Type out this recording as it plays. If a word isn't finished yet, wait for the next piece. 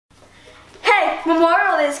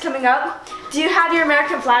Memorial Day is coming up. Do you have your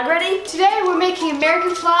American flag ready? Today we're making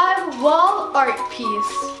American flag wall art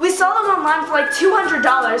piece. We saw them online for like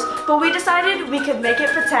 $200, but we decided we could make it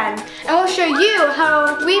for 10. And we'll show you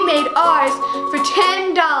how we made ours for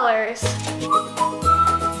 $10.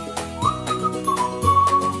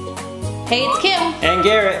 Hey, it's Kim. And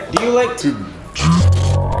Garrett, do you like to...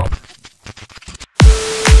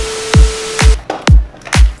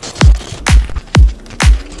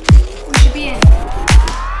 We should be in.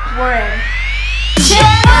 We're in.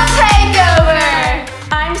 Channel Takeover!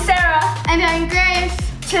 I'm Sarah. And I'm Grace.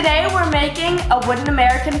 Today we're making a wooden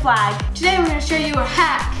American flag. Today we're going to show you a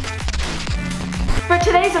hack. For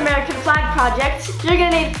today's American flag project, you're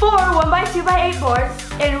going to need 4 1x2x8 boards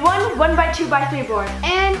and 1 1x2x3 board.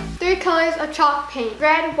 And 3 colors of chalk paint,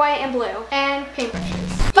 red, white, and blue, and paintbrushes.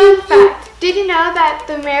 Fun fact, did you know that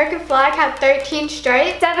the American flag had 13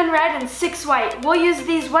 stripes? 7 red and 6 white. We'll use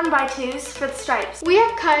these 1x2s for the stripes. We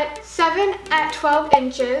have cut 7 at 12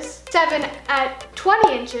 inches, 7 at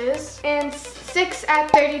 20 inches, and 6 at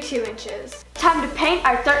 32 inches. Time to paint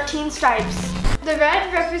our 13 stripes. The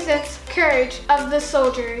red represents courage of the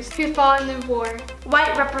soldiers who fought in the war.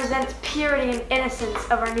 White represents purity and innocence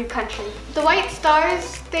of our new country. The white stars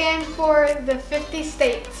stand for the 50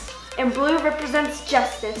 states. And blue represents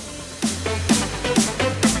justice.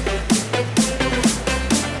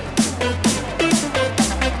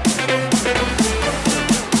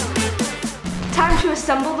 Time to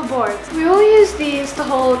assemble the boards. We will use these to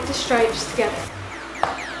hold the stripes together.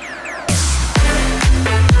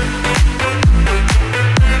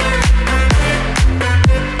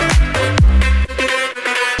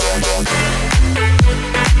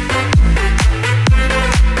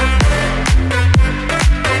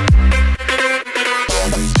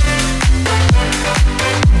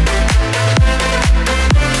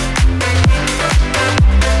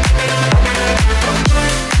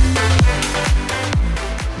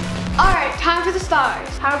 Time for the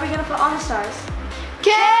stars. How are we gonna put on the stars?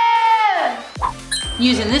 Kim!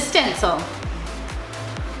 Using this stencil.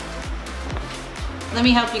 Let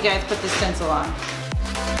me help you guys put the stencil on.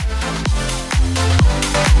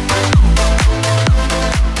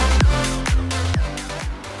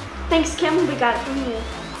 Thanks, Kim. We got it from you.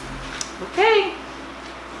 Okay.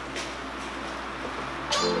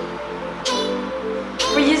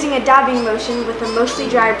 We're using a dabbing motion with a mostly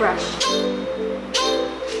dry brush.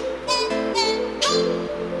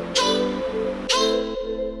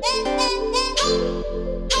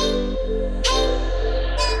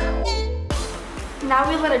 Now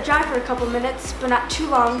we let it dry for a couple minutes, but not too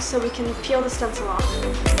long, so we can peel the stencil off.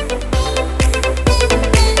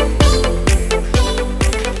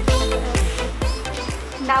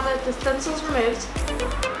 Now that the stencil's removed.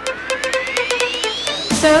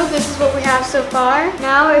 So this is what we have so far.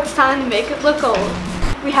 Now it's time to make it look old.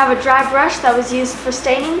 We have a dry brush that was used for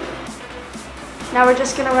staining. Now we're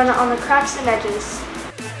just gonna run it on the cracks and edges.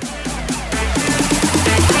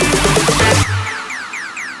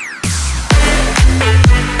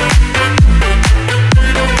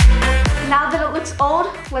 Old,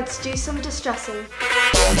 let's do some distressing.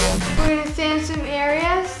 We're going to sand some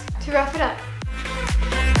areas to rough it up.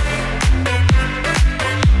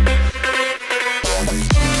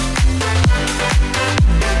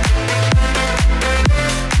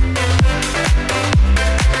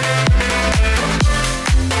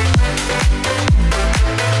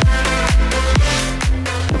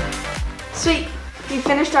 Sweet, we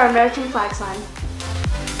finished our American flag sign.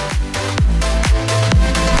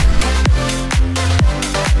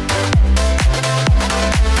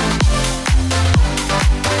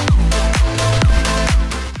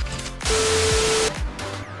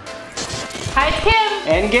 Hi,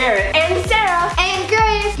 Kim. And Garrett. And Sarah. And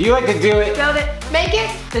Grace. Do you like to do it? Build it. Make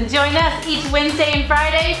it. Then join us each Wednesday and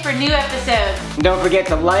Friday for new episodes. And don't forget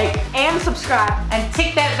to like And subscribe. And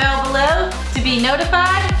tick that bell below to be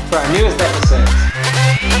notified for our newest episode.